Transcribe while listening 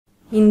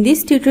In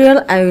this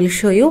tutorial, I will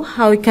show you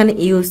how we can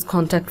use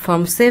contact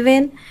form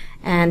 7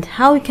 and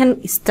how we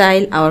can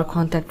style our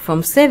contact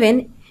form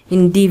 7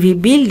 in Divi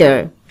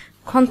Builder.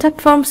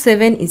 Contact form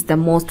 7 is the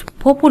most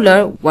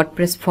popular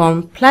WordPress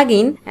form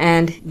plugin,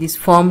 and this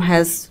form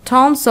has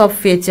tons of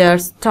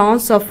features,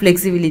 tons of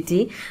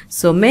flexibility.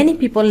 So many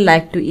people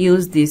like to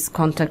use this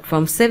contact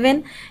form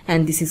 7,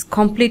 and this is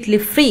completely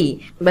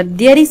free. But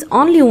there is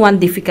only one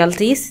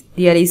difficulty: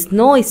 there is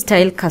no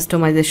style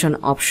customization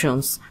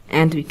options.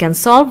 And we can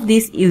solve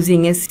this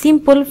using a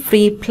simple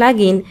free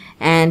plugin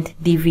and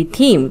Divi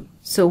theme.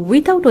 So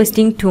without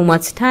wasting too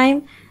much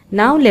time,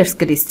 now let's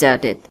get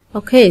started.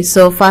 Okay,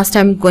 so first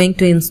I'm going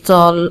to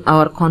install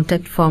our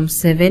contact form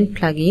 7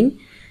 plugin.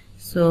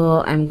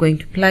 So I'm going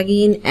to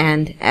plugin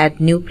and add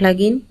new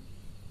plugin.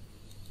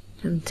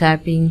 I'm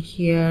typing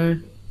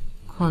here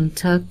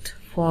contact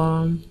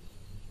form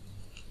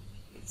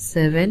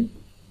 7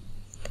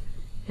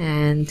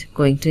 and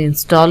going to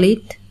install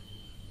it,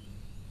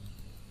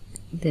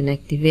 then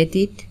activate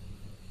it,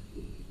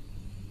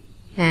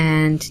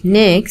 and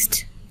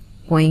next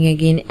going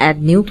again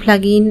add new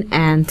plugin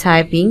and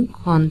typing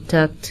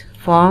contact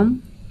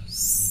form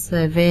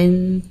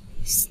 7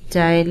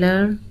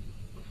 styler.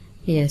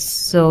 Yes,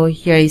 so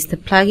here is the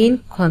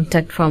plugin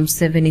contact form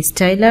 7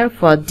 styler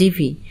for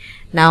Divi.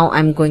 Now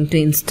I'm going to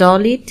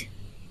install it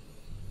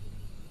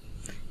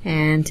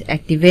and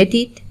activate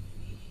it.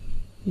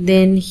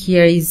 Then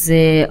here is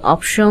the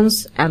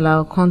options: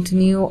 allow,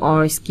 continue,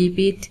 or skip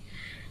it.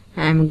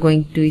 I'm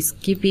going to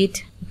skip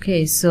it.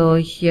 Okay, so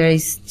here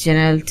is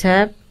general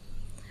tab.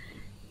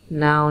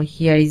 Now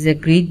here is a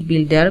grid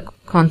builder,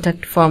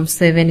 contact form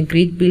 7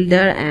 grid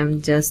builder.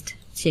 I'm just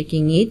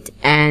checking it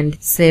and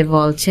save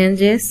all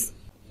changes.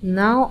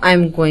 Now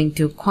I'm going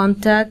to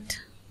contact.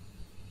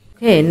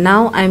 Okay,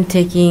 now I'm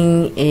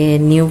taking a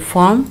new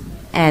form,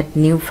 add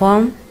new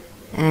form,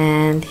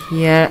 and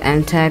here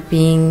I'm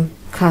typing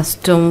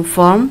custom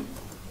form,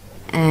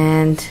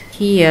 and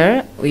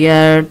here we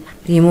are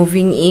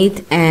removing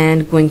it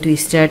and going to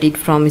start it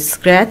from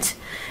scratch.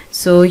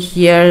 So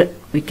here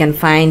we can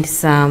find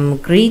some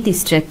grid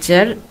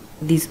structure.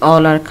 These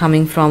all are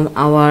coming from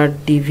our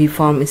Divi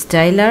form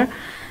styler,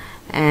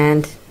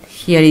 and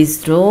here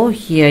is row,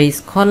 here is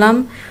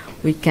column.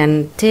 We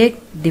can take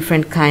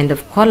different kind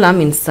of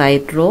column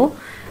inside row.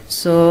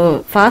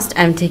 So first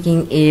I'm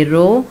taking a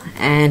row,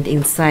 and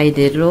inside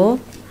a row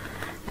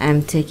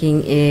I'm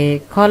taking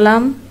a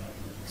column.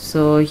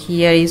 So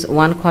here is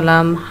one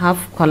column,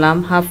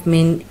 half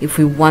mean if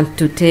we want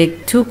to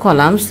take two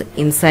columns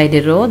inside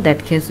a row,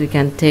 that case we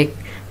can take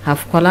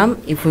half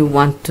column. If we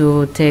want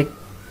to take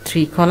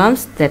three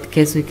columns, that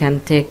case we can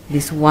take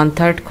this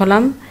 1/3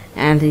 column,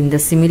 and in the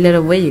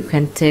similar way you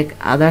can take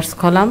others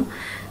column.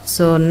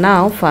 So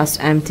now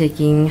first I'm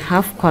taking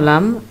half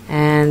column,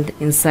 and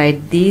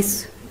inside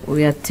this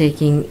we are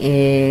taking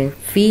a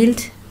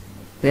field,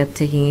 we are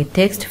taking a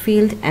text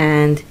field,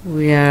 and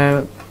we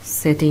are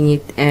setting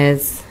it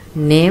as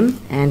name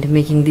and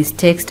making this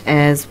text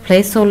as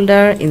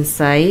placeholder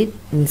inside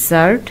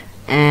insert.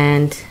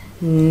 And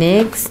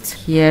next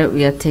here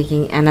we are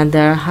taking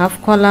another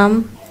half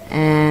column,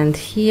 and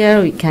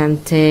here we can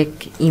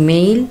take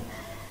email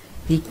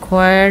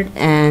required,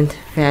 and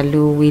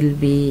value will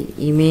be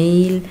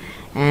email,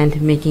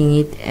 and making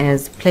it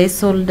as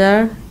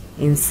placeholder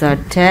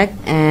insert tag.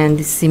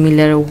 And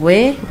similar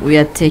way we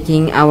are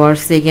taking our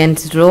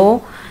second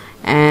row,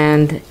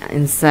 and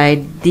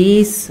inside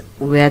this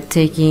we are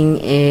taking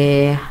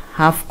a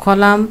half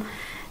column,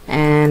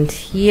 and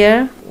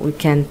here we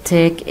can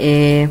take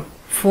a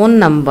phone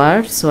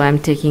number. So I'm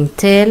taking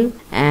tel,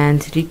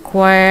 and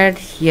required,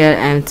 here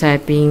I'm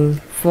typing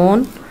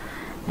phone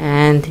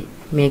and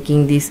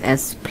making this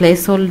as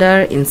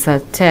placeholder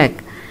insert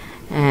tag.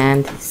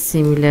 And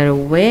similar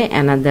way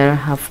another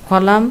half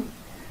column,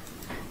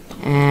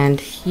 and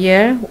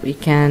here we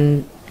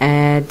can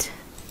add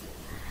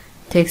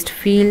text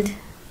field.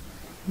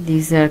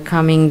 These are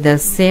coming the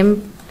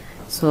same,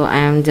 so I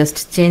am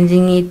just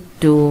changing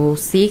it to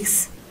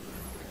 6,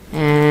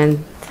 and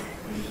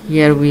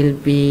here will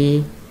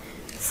be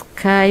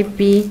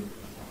Skype.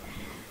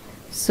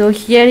 So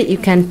here you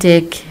can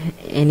take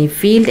any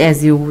field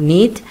as you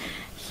need.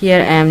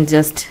 Here I am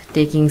just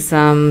taking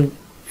some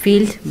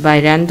field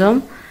by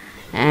random.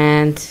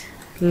 And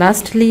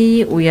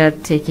lastly we are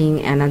taking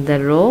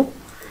another row,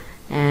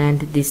 and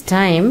this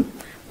time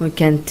we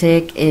can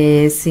take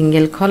a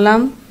single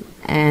column,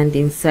 and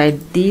inside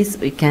this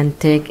we can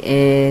take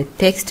a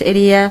text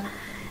area,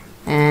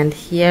 and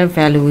here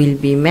value will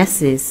be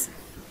message,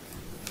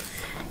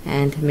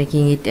 and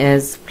making it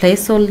as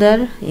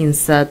placeholder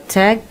insert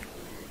tag.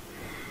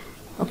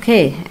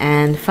 Okay,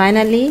 and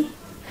finally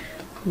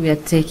we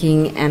are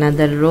taking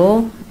another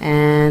row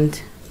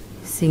and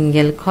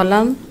single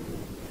column,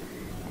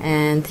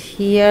 and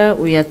here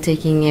we are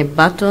taking a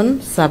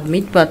button,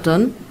 submit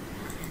button,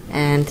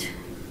 and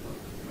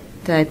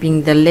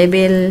typing the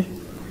label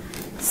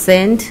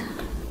send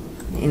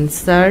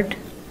insert.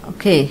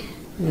 Okay,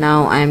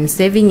 now I'm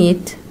saving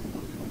it,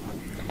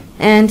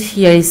 and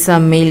here is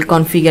some mail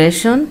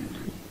configuration.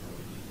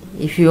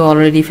 If you are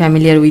already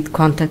familiar with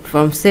contact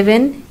form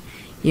 7,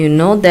 you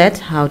know that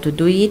how to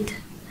do it.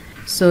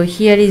 So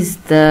here is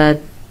the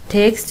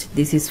text.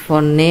 This is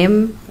for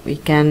name. We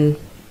can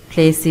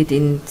place it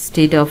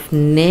instead of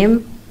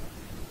name.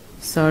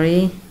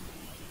 Sorry,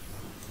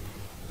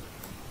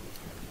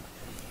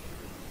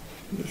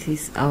 this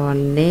is our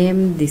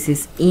name. This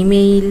is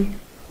email.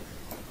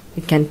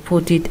 We can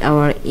put it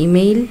our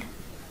email.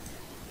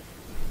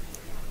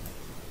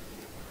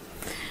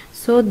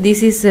 So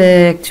this is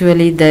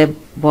actually the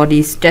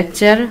body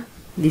structure.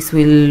 This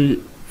will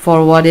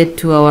forward it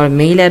to our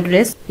mail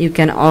address. You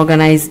can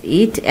organize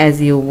it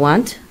as you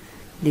want.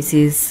 This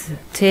is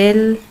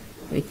tail.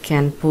 We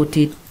can put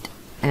it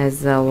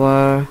as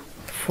our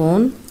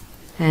phone,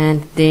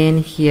 and then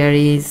here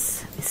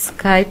is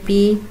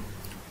Skype,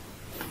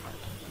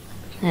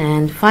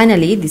 and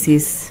finally this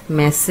is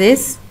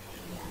message.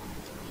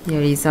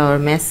 Here is our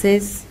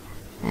message,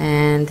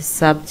 and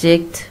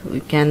subject, we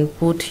can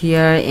put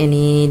here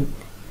any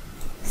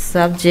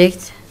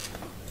subject,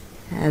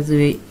 as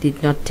we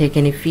did not take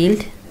any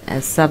field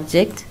as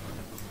subject.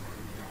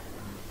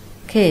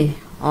 Okay,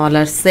 all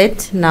are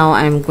set. Now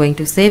I'm going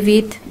to save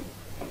it.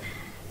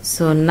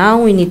 So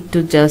now we need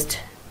to just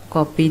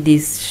copy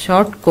this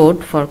short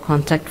code for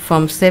contact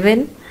form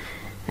 7.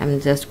 I'm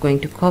just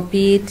going to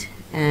copy it,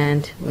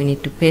 and we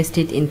need to paste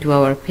it into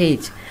our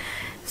page.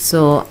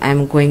 So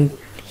I'm going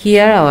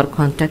here, our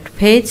contact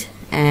page,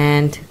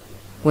 and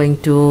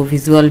going to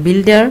Visual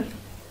Builder,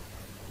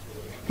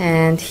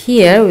 and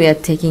here we are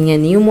taking a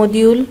new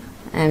module.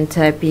 I'm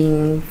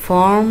typing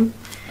form,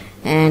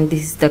 and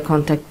this is the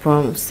contact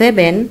form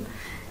 7,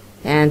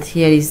 and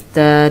here is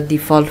the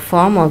default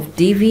form of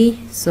Divi.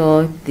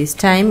 So this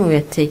time we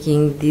are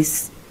taking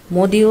this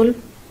module,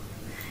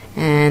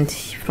 and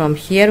from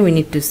here we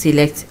need to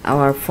select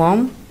our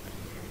form.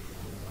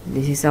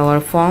 This is our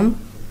form,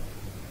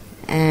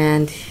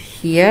 and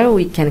here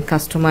we can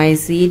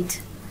customize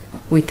it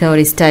with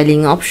our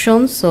styling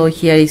options. So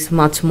here is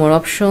much more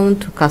option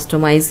to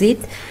customize it.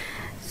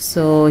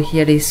 So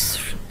here is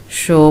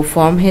show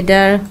form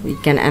header. We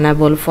can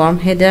enable form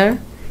header.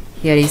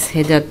 Here is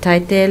header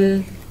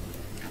title,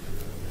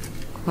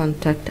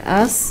 contact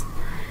us.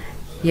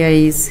 Here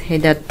is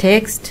header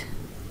text,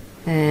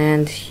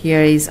 and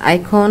here is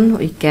icon.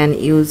 We can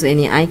use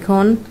any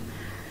icon.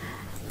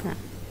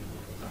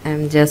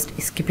 I'm just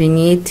skipping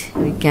it.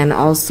 We can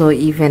also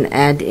even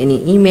add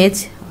any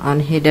image on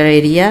header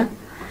area.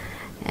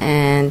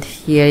 And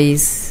here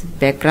is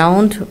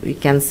background. We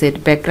can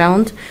set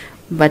background,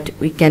 but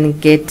we can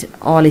get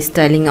all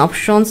styling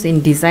options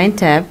in design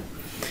tab.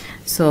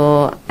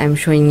 So I'm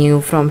showing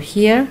you from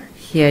here.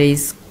 Here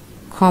is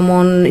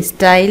common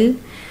style.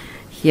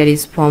 Here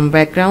is form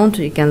background.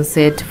 You can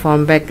set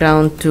form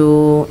background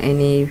to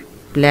any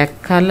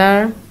black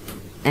color,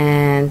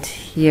 and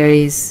here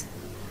is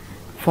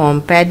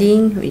form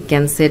padding. We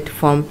can set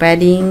form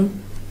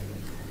padding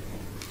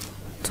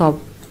top,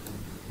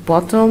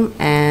 bottom,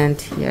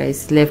 and here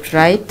is left,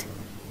 right.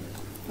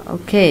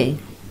 Okay,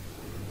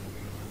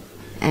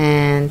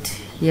 and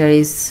here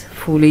is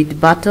full width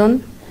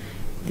button.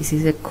 This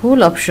is a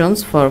cool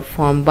options for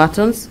form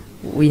buttons.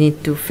 We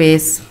need to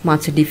face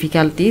much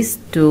difficulties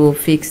to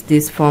fix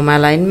this form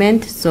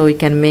alignment, so we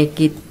can make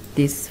it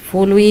this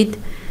full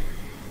width,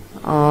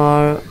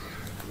 or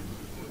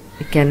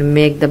we can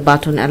make the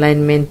button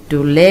alignment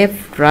to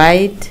left,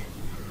 right,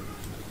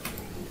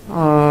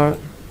 or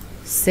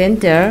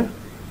center.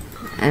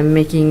 I'm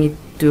making it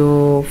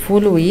to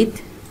full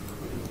width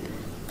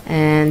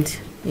and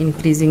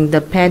increasing the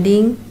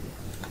padding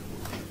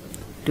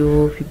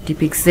to 50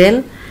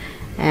 pixel,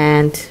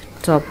 and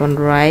top and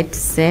right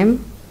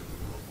same.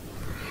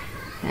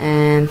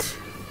 And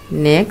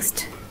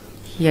next,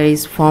 here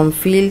is form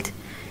field.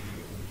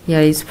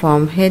 Here is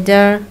form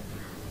header.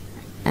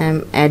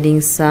 I'm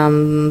adding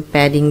some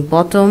padding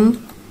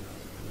bottom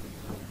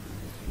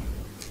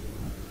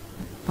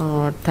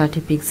or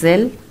 30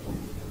 pixel,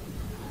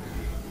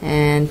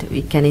 and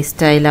we can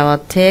style our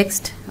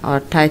text or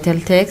title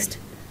text.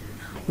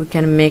 We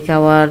can make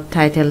our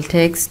title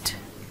text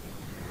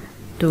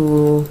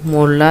to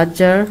more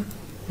larger,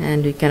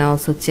 and we can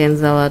also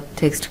change our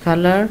text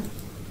color,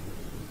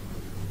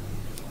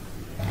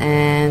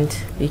 and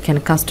we can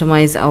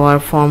customize our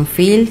form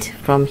field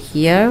from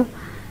here.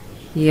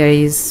 Here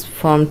is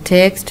form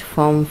text,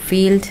 form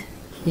field,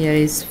 here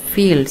is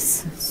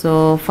fields.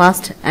 So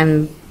first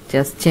I'm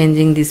just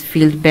changing this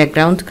field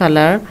background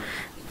color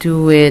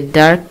to a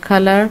dark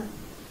color.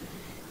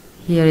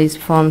 Here is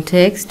form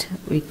text.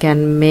 We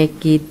can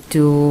make it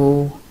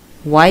to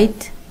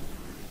white,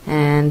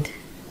 and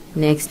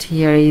next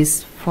here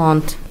is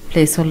font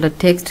placeholder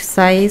text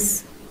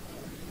size.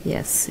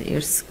 Yes,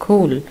 it's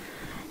cool.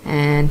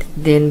 And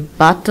then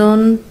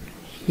button.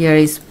 Here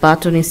is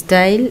button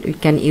style. We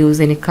can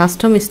use any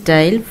custom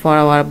style for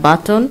our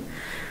button.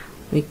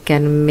 We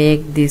can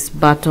make this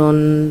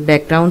button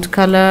background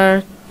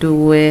color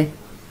to a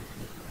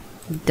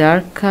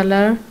dark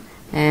color,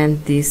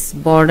 and this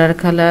border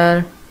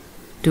color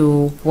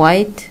to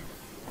white,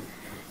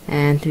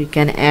 and we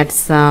can add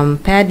some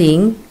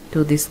padding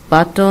to this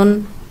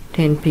button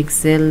 10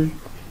 pixel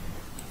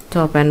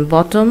top and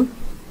bottom,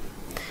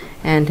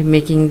 and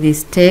making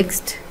this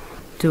text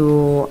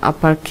to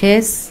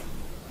uppercase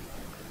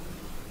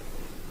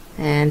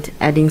and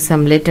adding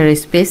some letter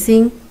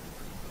spacing.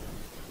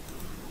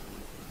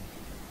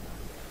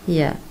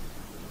 Yeah,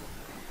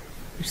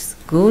 it's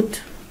good.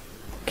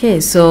 Okay,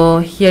 so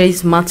here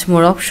is much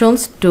more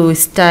options to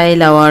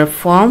style our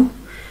form.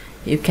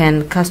 You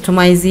can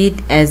customize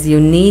it as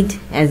you need,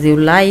 as you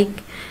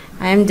like.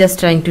 I am just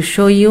trying to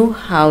show you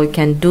how you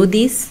can do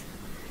this.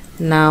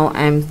 Now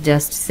I am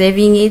just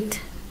saving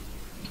it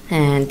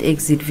and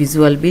exit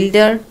Visual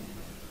Builder.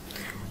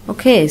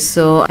 Okay,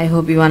 so I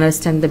hope you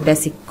understand the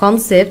basic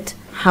concept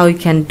how you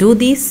can do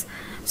this.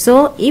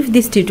 So if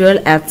this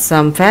tutorial adds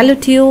some value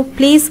to you,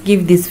 please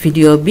give this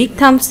video a big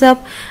thumbs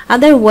up.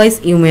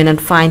 Otherwise you may not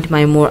find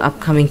my more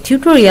upcoming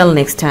tutorial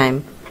next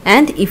time.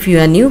 And if you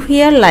are new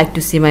here, like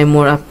to see my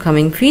more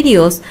upcoming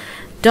videos,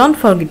 don't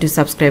forget to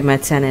subscribe my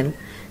channel.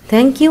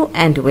 Thank you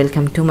and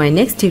welcome to my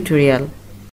next tutorial.